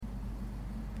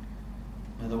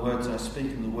May the words I speak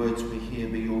and the words we hear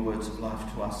be your words of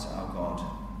life to us, our God.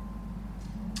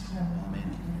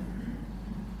 Amen.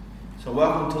 So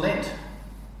welcome to Lent.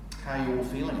 How are you all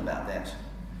feeling about that?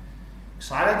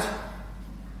 Excited?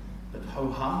 A bit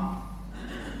ho-hum?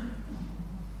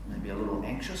 Maybe a little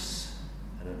anxious?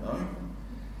 I don't know.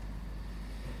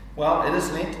 Well, it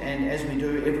is Lent, and as we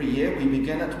do every year, we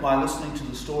begin it by listening to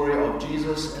the story of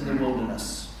Jesus in the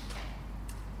wilderness,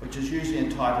 which is usually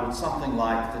entitled something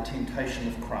like The Temptation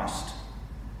of Christ,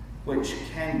 which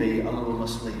can be a little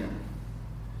misleading.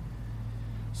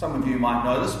 Some of you might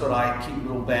know this, but I keep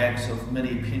little bags of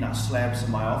mini peanut slabs in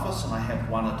my office, and I have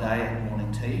one a day at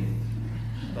morning tea.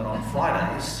 But on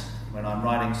Fridays, when I'm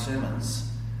writing sermons,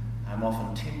 I'm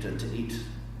often tempted to eat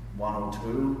one or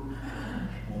two,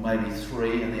 or maybe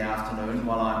three in the afternoon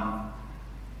while I'm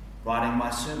writing my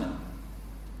sermon.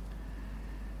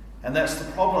 And that's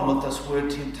the problem with this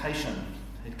word temptation.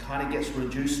 It kind of gets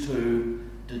reduced to,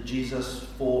 did Jesus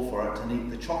fall for it and eat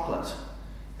the chocolate,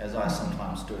 as I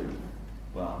sometimes do.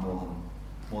 Well,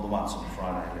 more than once on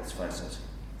Friday, let's face it.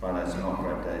 Fridays are not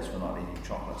great days for not eating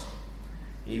chocolate,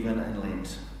 even in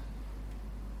Lent.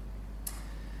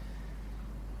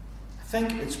 I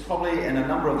think it's probably, and a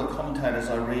number of the commentators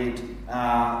I read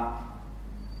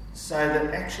say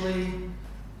that actually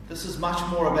this is much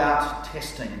more about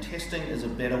testing. Testing is a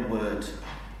better word.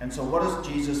 And so what is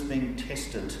Jesus being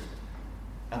tested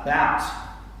about?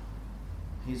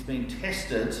 He's being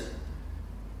tested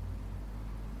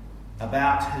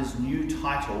about his new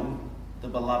title, the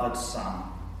Beloved Son.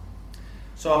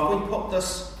 So if we put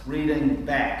this reading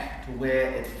back to where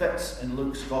it fits in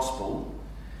Luke's Gospel,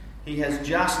 he has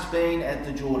just been at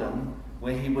the Jordan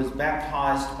where he was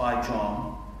baptized by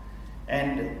John,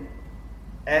 and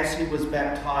as he was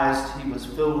baptized, he was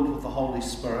filled with the Holy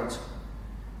Spirit.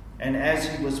 And as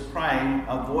he was praying,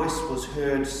 a voice was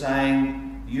heard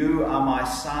saying, "You are my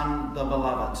Son, the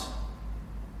Beloved."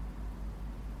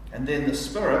 And then the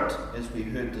Spirit, as we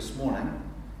heard this morning,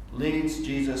 leads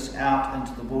Jesus out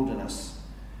into the wilderness,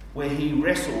 where he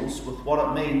wrestles with what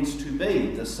it means to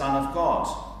be the Son of God.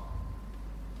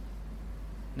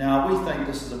 Now, we think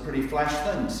this is a pretty flash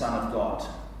thing, Son of God,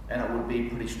 and it would be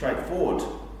pretty straightforward.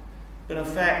 But in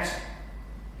fact,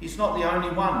 he's not the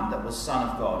only one that was Son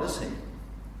of God, is he?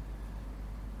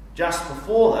 Just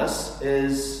before this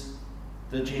is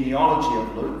the genealogy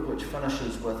of Luke, which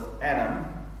finishes with Adam,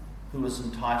 who is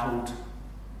entitled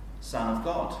Son of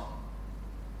God.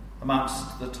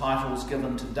 Amongst the titles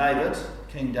given to David,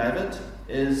 King David,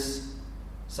 is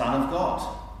Son of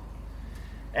God.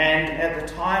 And at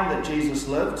the time that Jesus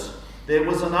lived, there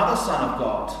was another Son of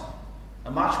God,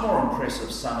 a much more impressive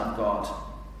Son of God,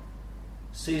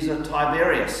 Caesar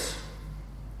Tiberius.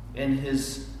 In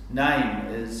his name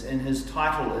in his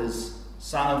title is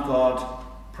Son of God,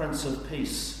 Prince of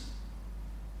Peace.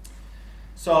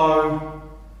 So,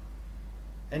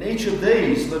 and each of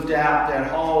these lived out that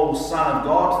whole Son of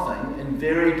God thing in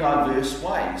very diverse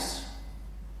ways.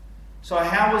 So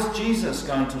how was Jesus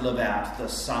going to live out the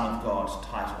Son of God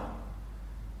title?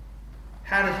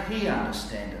 How did he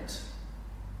understand it?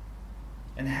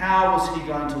 And how was he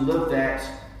going to live that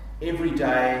every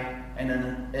day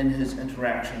and in his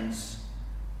interactions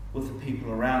with the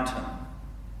people around him?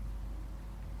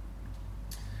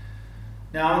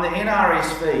 Now in the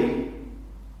NRSV,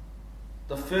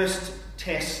 the first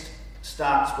test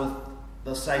starts with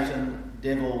the Satan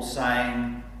devil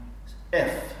saying,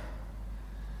 "If."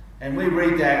 And we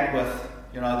read that with,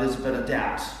 there's a bit of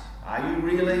doubt. Are you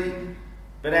really?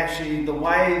 But actually, the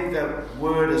way the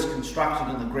word is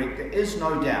constructed in the Greek, there is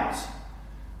no doubt.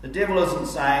 The devil isn't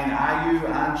saying, "Are you,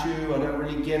 aren't you? I don't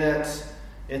really get it."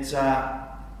 It's a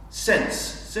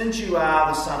since you are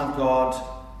the Son of God,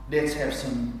 let's have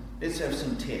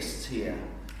some tests here.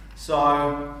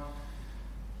 So,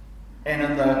 and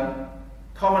in the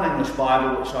Common English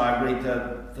Bible, which I read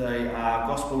the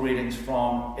Gospel readings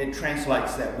from, it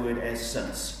translates that word as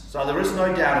since. So there is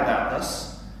no doubt about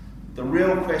this. The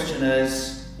real question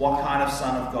is, what kind of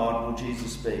Son of God will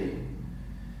Jesus be?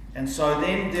 And so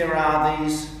then there are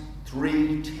these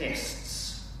three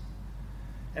tests.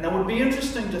 And it would be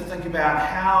interesting to think about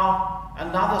how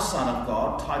another Son of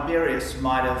God, Tiberius,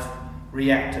 might have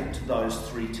reacted to those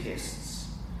three tests.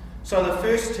 So the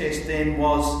first test then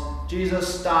was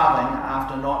Jesus starving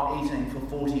after not eating for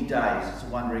 40 days. It's a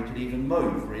wonder he could even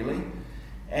move, really.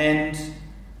 And,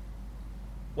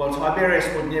 well,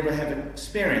 Tiberius would never have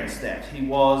experienced that. He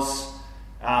was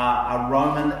a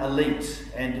Roman elite,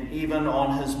 and even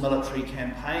on his military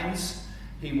campaigns,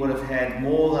 he would have had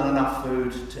more than enough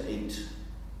food to eat.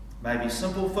 Maybe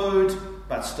simple food,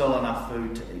 but still enough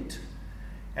food to eat.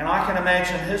 And I can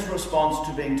imagine his response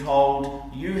to being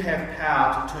told, "You have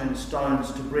power to turn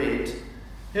stones to bread."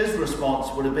 His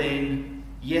response would have been,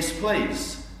 "Yes,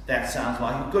 please. That sounds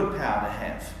like a good power to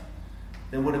have."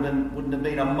 There wouldn't have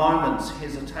been a moment's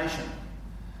hesitation.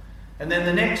 And then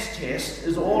the next test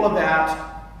is all about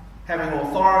having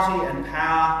authority and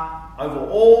power over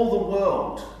all the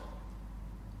world.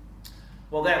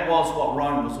 Well, that was what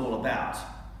Rome was all about,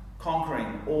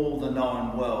 conquering all the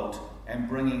known world and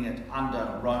bringing it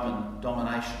under Roman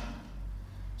domination.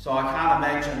 So I can't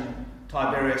imagine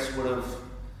Tiberius would have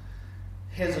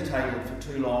hesitated for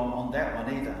too long on that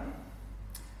one either.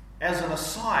 As an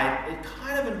aside, it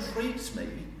kind of intrigues me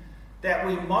that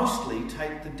we mostly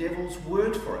take the devil's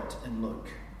word for it in Luke.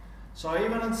 So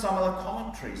even in some of the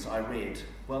commentaries I read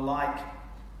were like,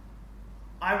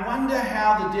 I wonder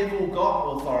how the devil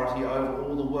got authority over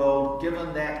all the world,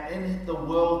 given that in the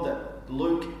world that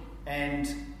Luke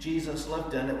and Jesus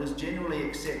lived in, it was generally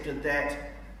accepted that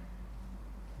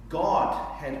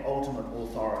God had ultimate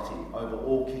authority over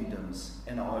all kingdoms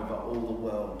and over all the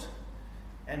world.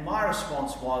 And my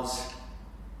response was,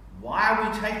 why are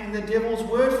we taking the devil's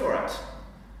word for it?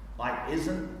 Like,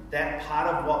 isn't that part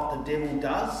of what the devil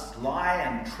does? Lie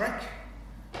and trick?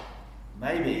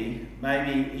 Maybe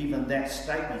even that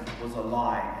statement was a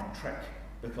lie and trick,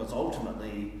 because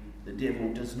ultimately the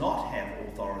devil does not have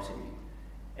authority,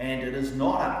 and it is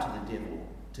not up to the devil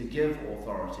to give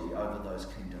authority over those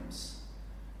kingdoms.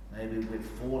 Maybe we've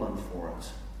fallen for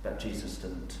it, but Jesus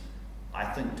didn't. I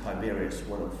think Tiberius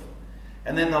would have.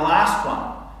 And then the last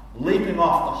one, leaping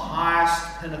off the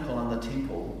highest pinnacle in the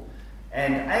temple,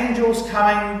 and angels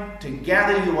coming to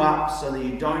gather you up so that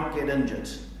you don't get injured.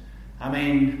 I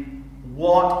mean,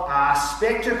 what a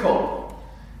spectacle!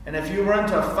 And if you were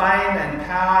into fame and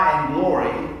power and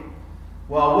glory,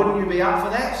 well, wouldn't you be up for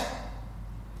that?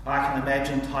 I can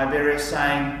imagine Tiberius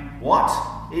saying, what?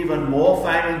 Even more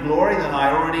fame and glory than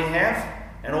I already have?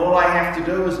 And all I have to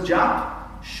do is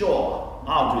jump? Sure,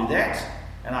 I'll do that.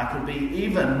 And I could be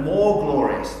even more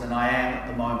glorious than I am at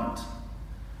the moment.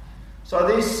 So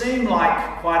these seem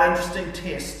like quite interesting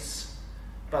tests,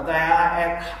 but they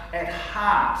are at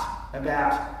heart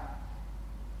about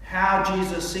how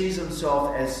Jesus sees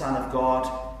himself as Son of God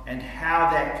and how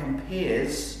that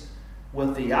compares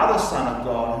with the other Son of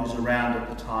God who's around at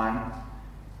the time.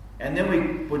 And then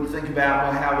we would think about,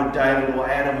 well, how would David or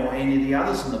Adam or any of the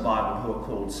others in the Bible who are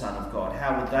called Son of God,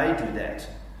 how would they do that?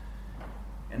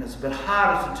 And it's a bit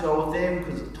harder to tell with them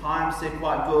because at times they're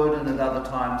quite good and at other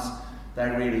times they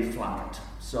really flunk it.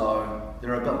 So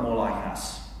they're a bit more like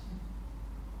us.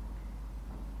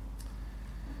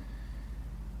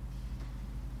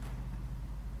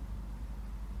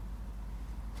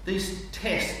 These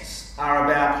tests are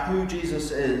about who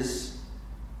Jesus is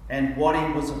and what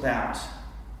he was about.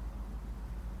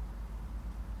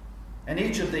 And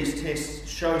each of these tests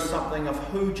shows something of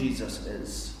who Jesus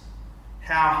is,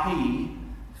 how he,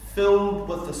 filled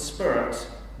with the Spirit,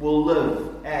 will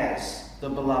live as the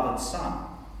beloved Son.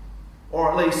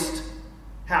 Or at least,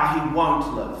 how he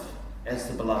won't live as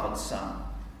the beloved Son.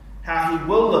 How he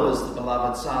will live as the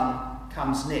beloved Son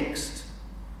comes next.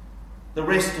 The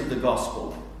rest of the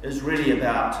Gospel is really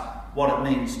about what it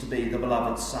means to be the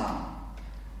beloved Son.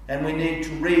 And we need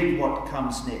to read what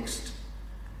comes next.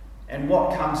 And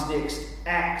what comes next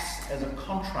acts as a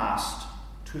contrast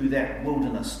to that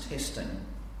wilderness testing.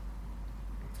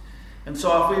 And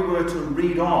so if we were to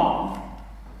read on,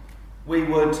 we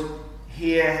would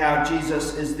hear how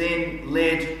Jesus is then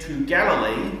led to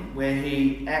Galilee, where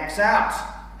he acts out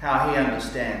how he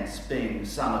understands being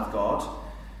Son of God,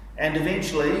 and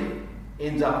eventually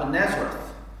ends up in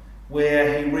Nazareth,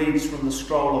 where he reads from the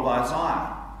scroll of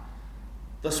Isaiah.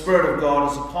 The Spirit of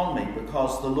God is upon me,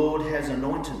 because the Lord has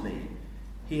anointed me.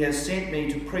 He has sent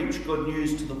me to preach good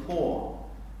news to the poor,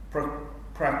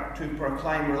 to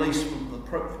proclaim release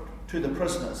to the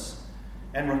prisoners,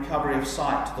 and recovery of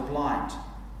sight to the blind,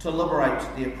 to liberate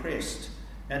the oppressed,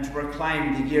 and to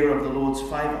proclaim the year of the Lord's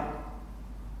favour.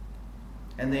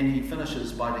 And then he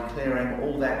finishes by declaring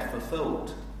all that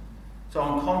fulfilled. So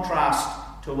in contrast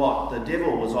to what the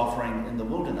devil was offering in the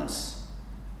wilderness,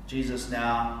 Jesus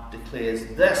now declares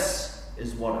this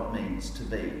is what it means to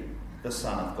be the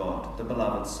Son of God, the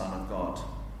beloved Son of God.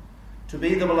 To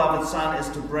be the beloved Son is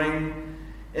to bring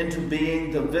into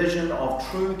being the vision of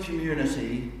true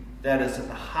community that is at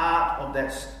the heart of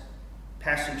that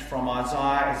passage from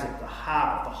Isaiah, is at the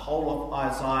heart of the whole of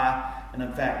Isaiah, and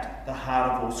in fact, the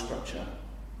heart of all Scripture.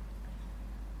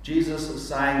 Jesus is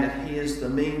saying that he is the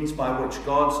means by which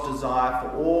God's desire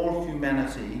for all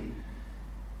humanity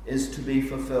is to be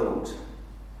fulfilled.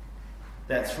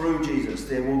 That through Jesus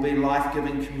there will be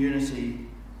life-giving community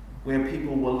where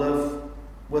people will live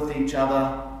with each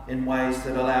other in ways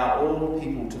that allow all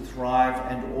people to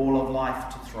thrive and all of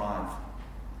life to thrive.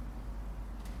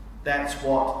 That's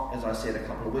what, as I said a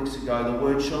couple of weeks ago, the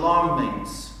word shalom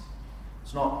means.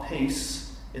 It's not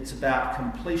peace, it's about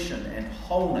completion and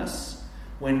wholeness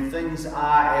when things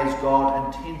are as God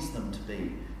intends them to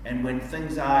be. And when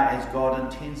things are as God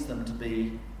intends them to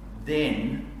be,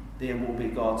 then there will be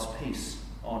God's peace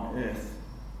on earth.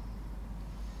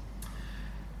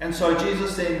 And so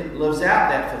Jesus then lives out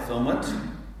that fulfillment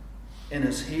in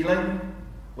his healing,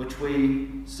 which we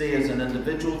see as an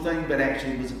individual thing, but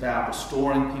actually was about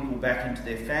restoring people back into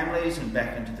their families and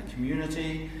back into the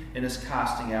community, in his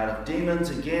casting out of demons,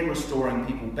 again restoring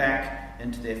people back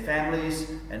into their families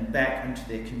and back into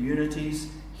their communities,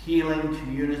 healing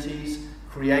communities,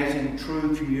 creating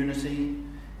true community,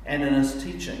 and in his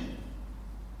teaching.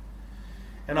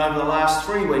 And over the last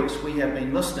 3 weeks we have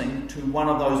been listening to one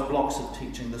of those blocks of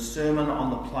teaching, the Sermon on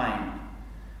the Plain,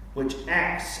 which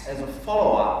acts as a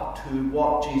follow-up to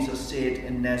what Jesus said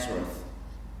in Nazareth.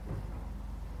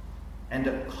 And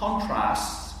it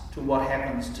contrasts to what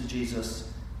happens to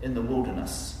Jesus in the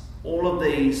wilderness. All of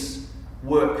these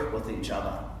work with each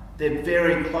other. They're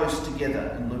very close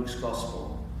together in Luke's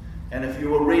Gospel. And if you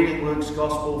were reading Luke's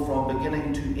Gospel from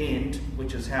beginning to end,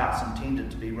 which is how it's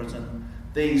intended to be written,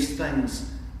 these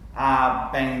things are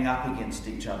banging up against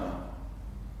each other.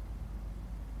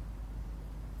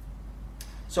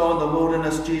 So in the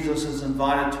wilderness, Jesus is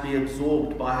invited to be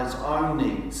absorbed by his own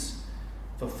needs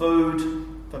for food,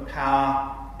 for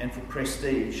power, and for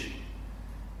prestige,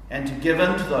 and to give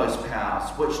in to those powers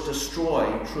which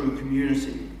destroy true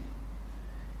community.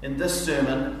 In this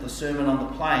sermon, the Sermon on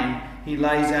the Plain, he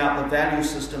lays out the value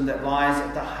system that lies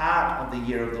at the heart of the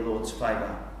year of the Lord's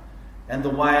favour and the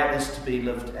way it is to be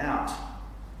lived out.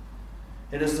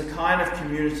 It is the kind of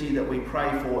community that we pray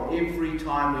for every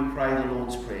time we pray the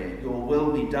Lord's Prayer. Your will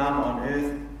be done on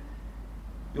earth.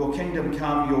 Your kingdom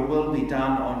come, your will be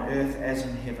done on earth as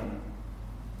in heaven.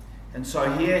 And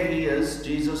so here he is,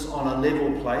 Jesus, on a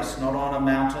level place, not on a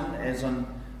mountain as in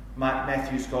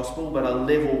Matthew's Gospel, but a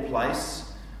level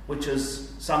place, which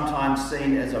is sometimes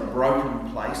seen as a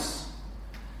broken place,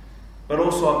 but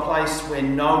also a place where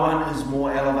no one is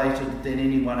more elevated than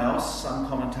anyone else. Some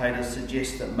commentators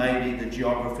suggest that maybe the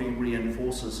geography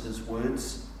reinforces his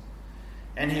words.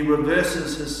 And he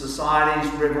reverses his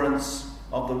society's reverence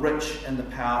of the rich and the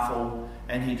powerful,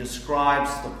 and he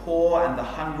describes the poor and the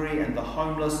hungry and the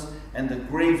homeless and the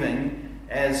grieving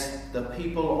as the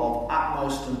people of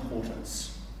utmost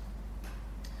importance.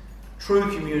 True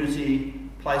community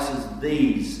places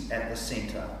these at the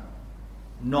centre,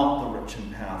 not the rich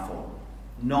and powerful,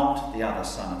 not the other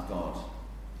Son of God.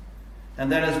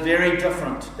 And that is very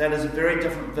different. That is a very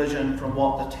different vision from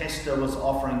what the tester was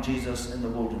offering Jesus in the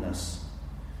wilderness.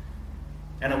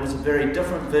 And it was a very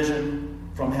different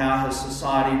vision from how his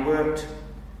society worked,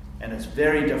 and it's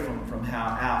very different from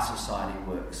how our society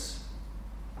works.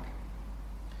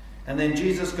 And then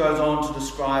Jesus goes on to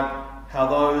describe how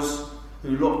those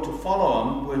who look to follow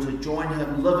him were to join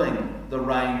him living the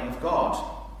reign of God.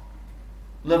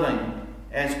 Living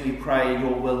as we pray,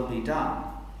 your will be done.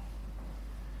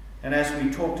 And as we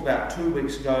talked about 2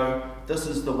 weeks ago, this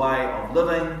is the way of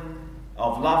living,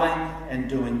 of loving and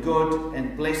doing good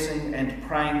and blessing and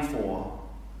praying for,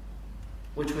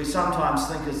 which we sometimes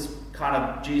think is kind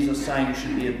of Jesus saying you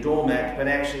should be a doormat, but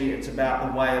actually it's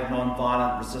about the way of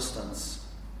non-violent resistance.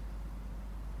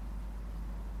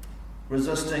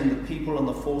 Resisting the people and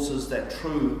the forces that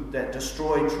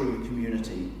destroy true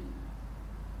community.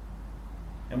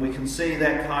 And we can see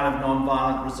that kind of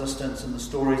non-violent resistance in the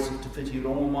stories of Te Whiti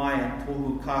Rongomai and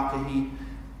Tohu Kākahi,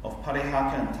 of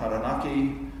Parihaka and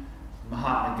Taranaki,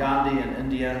 Mahatma Gandhi in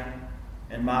India,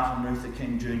 and Martin Luther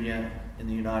King Jr. in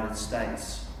the United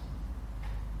States.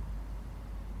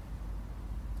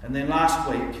 And then last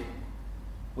week,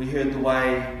 we heard the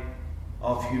way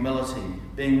of humility,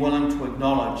 being willing to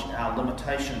acknowledge our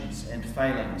limitations and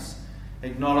failings,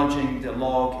 acknowledging the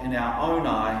log in our own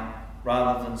eye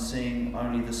rather than seeing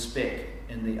only the speck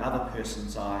in the other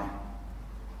person's eye,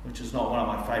 which is not one of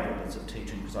my favourite bits of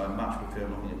teaching because I much prefer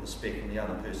looking at the speck in the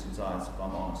other person's eyes, if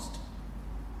I'm honest.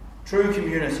 True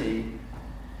community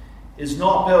is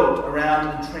not built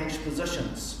around entrenched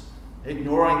positions,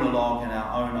 ignoring the log in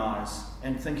our own eyes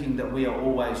and thinking that we are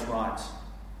always right.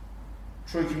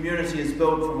 True community is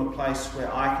built from a place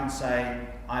where I can say,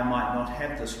 I might not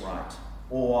have this right,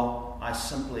 or I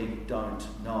simply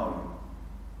don't know.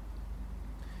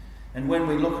 And when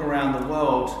we look around the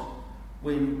world,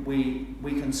 we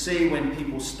can see when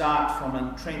people start from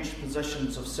entrenched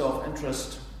positions of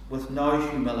self-interest with no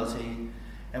humility,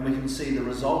 and we can see the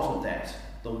result of that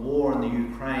the war in the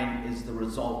Ukraine is the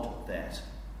result of that.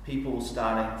 People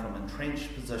starting from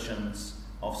entrenched positions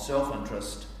of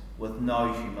self-interest with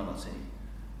no humility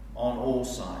on all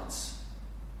sides.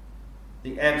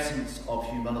 The absence of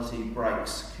humility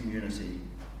breaks community.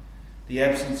 The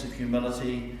absence of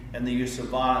humility and the use of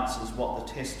violence is what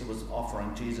the tester was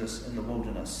offering Jesus in the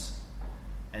wilderness.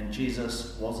 And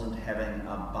Jesus wasn't having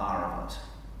a bar of it.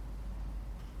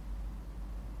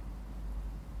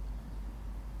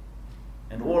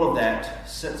 And all of that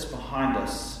sits behind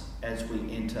us as we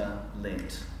enter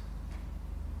Lent.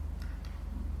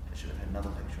 I should have had another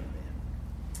picture in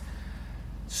there.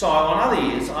 So on other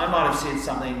years, I might have said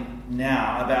something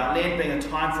now about Lent being a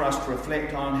time for us to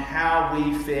reflect on how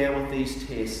we fare with these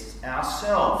tests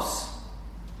ourselves.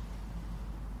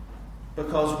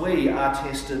 Because we are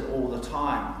tested all the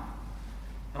time.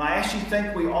 And I actually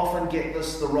think we often get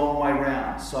this the wrong way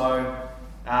round. So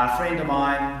a friend of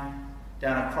mine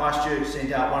down at Christchurch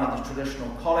sent out one of the traditional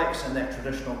collects, and that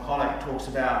traditional collect talks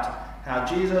about how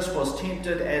Jesus was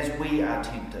tempted as we are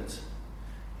tempted.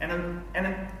 And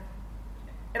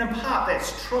in part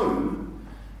that's true,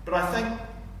 but I think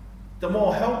the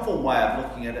more helpful way of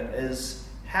looking at it is,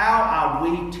 how are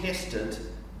we tested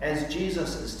as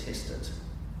Jesus is tested?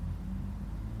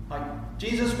 Like,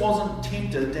 Jesus wasn't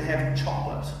tempted to have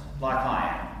chocolate like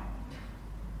I am.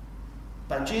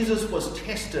 But Jesus was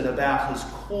tested about his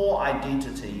core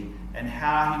identity and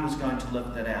how he was going to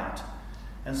live that out.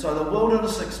 And so the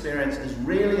wilderness experience is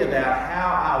really about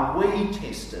how are we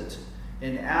tested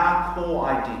in our core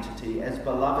identity as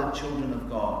beloved children of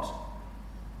God,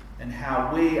 and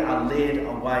how we are led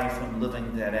away from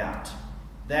living that out.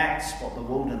 That's what the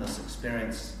wilderness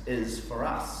experience is for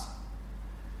us.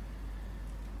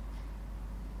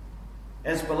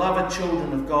 As beloved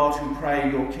children of God who pray,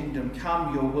 your kingdom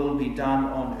come, your will be done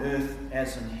on earth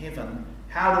as in heaven,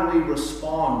 how do we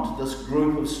respond to this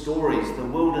group of stories, the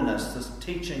wilderness, this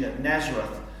teaching at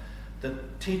Nazareth, the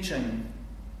teaching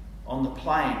on the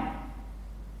plain?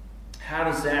 How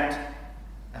does that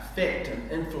affect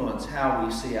and influence how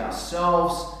we see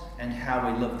ourselves and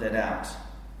how we live that out?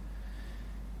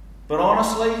 But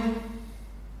honestly,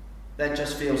 that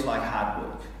just feels like hard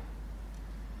work.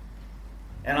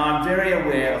 And I'm very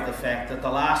aware of the fact that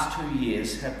the last 2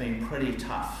 years have been pretty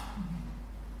tough.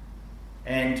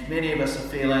 And many of us are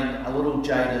feeling a little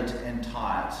jaded and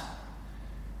tired.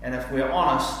 And if we're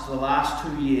honest, the last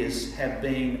 2 years have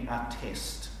been a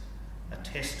test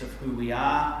of who we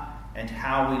are and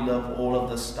how we live all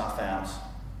of this stuff out.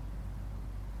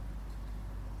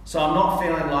 So I'm not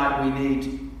feeling like we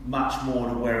need much more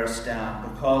to wear us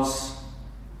down, because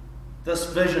this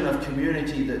vision of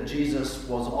community that Jesus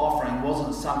was offering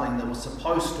wasn't something that was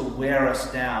supposed to wear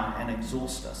us down and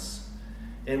exhaust us.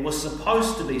 It was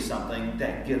supposed to be something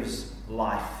that gives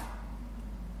life.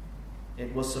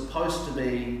 It was supposed to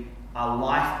be a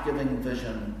life-giving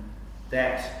vision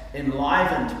that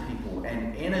enlivened people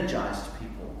and energized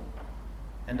people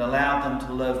and allowed them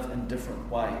to live in different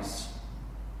ways.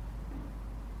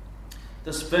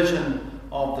 This vision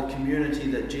of the community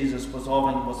that Jesus was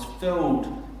offering was filled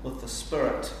with the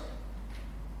Spirit,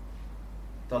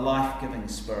 the life-giving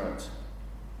Spirit.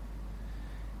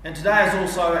 And today is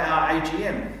also our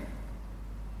AGM,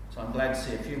 so I'm glad to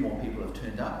see a few more people have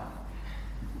turned up.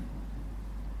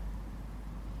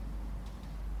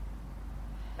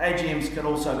 AGMs can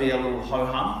also be a little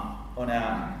ho-hum on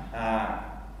our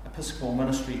Episcopal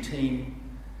Ministry team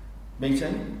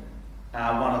meeting.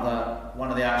 One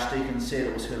of the archdeacons said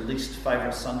it was her least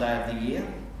favourite Sunday of the year.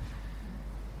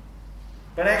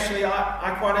 But actually,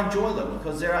 I quite enjoy them,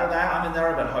 because they're a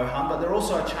bit ho-hum, but they're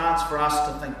also a chance for us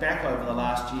to think back over the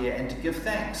last year and to give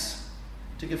thanks.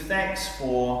 To give thanks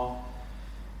for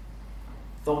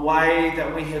the way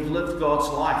that we have lived God's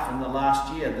life in the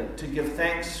last year. To give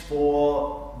thanks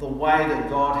for the way that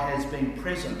God has been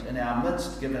present in our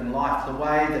midst, given life. The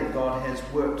way that God has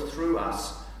worked through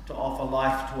us to offer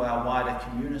life to our wider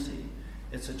community.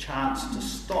 It's a chance to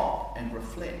stop and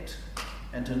reflect,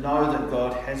 and to know that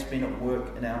God has been at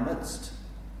work in our midst.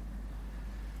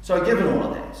 So given all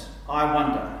of that, I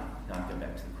wonder, now I'll go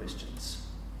back to the questions.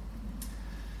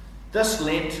 This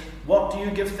Lent, what do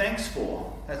you give thanks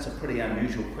for? That's a pretty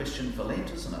unusual question for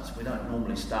Lent, isn't it? We don't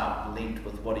normally start Lent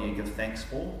with what do you give thanks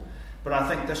for? But I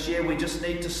think this year we just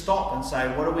need to stop and say,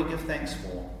 what do we give thanks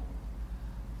for?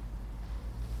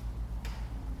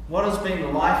 What has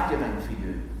been life-giving for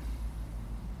you?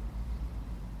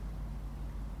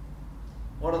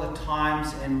 What are the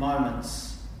times and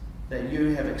moments that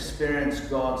you have experienced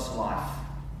God's life?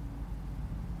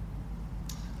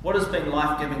 What has been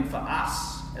life-giving for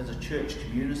us as a church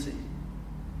community?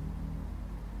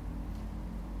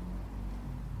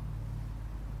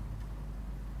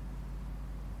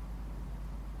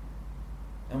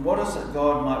 And what is it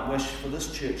God might wish for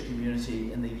this church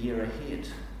community in the year ahead?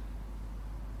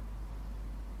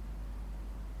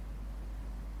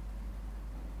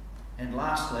 And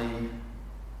lastly,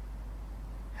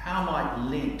 how might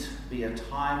Lent be a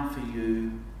time for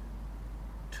you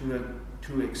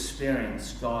to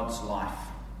experience God's life?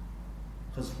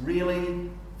 Because really,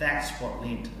 that's what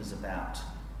Lent is about.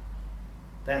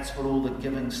 That's what all the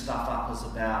giving stuff up is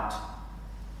about.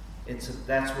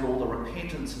 That's what all the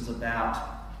repentance is about.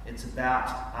 It's about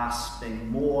us being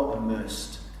more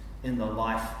immersed in the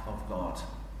life of God.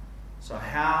 So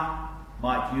how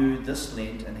might you this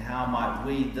Lent, and how might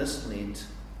we this Lent,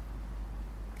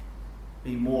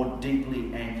 be more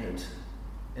deeply anchored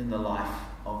in the life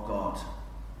of God?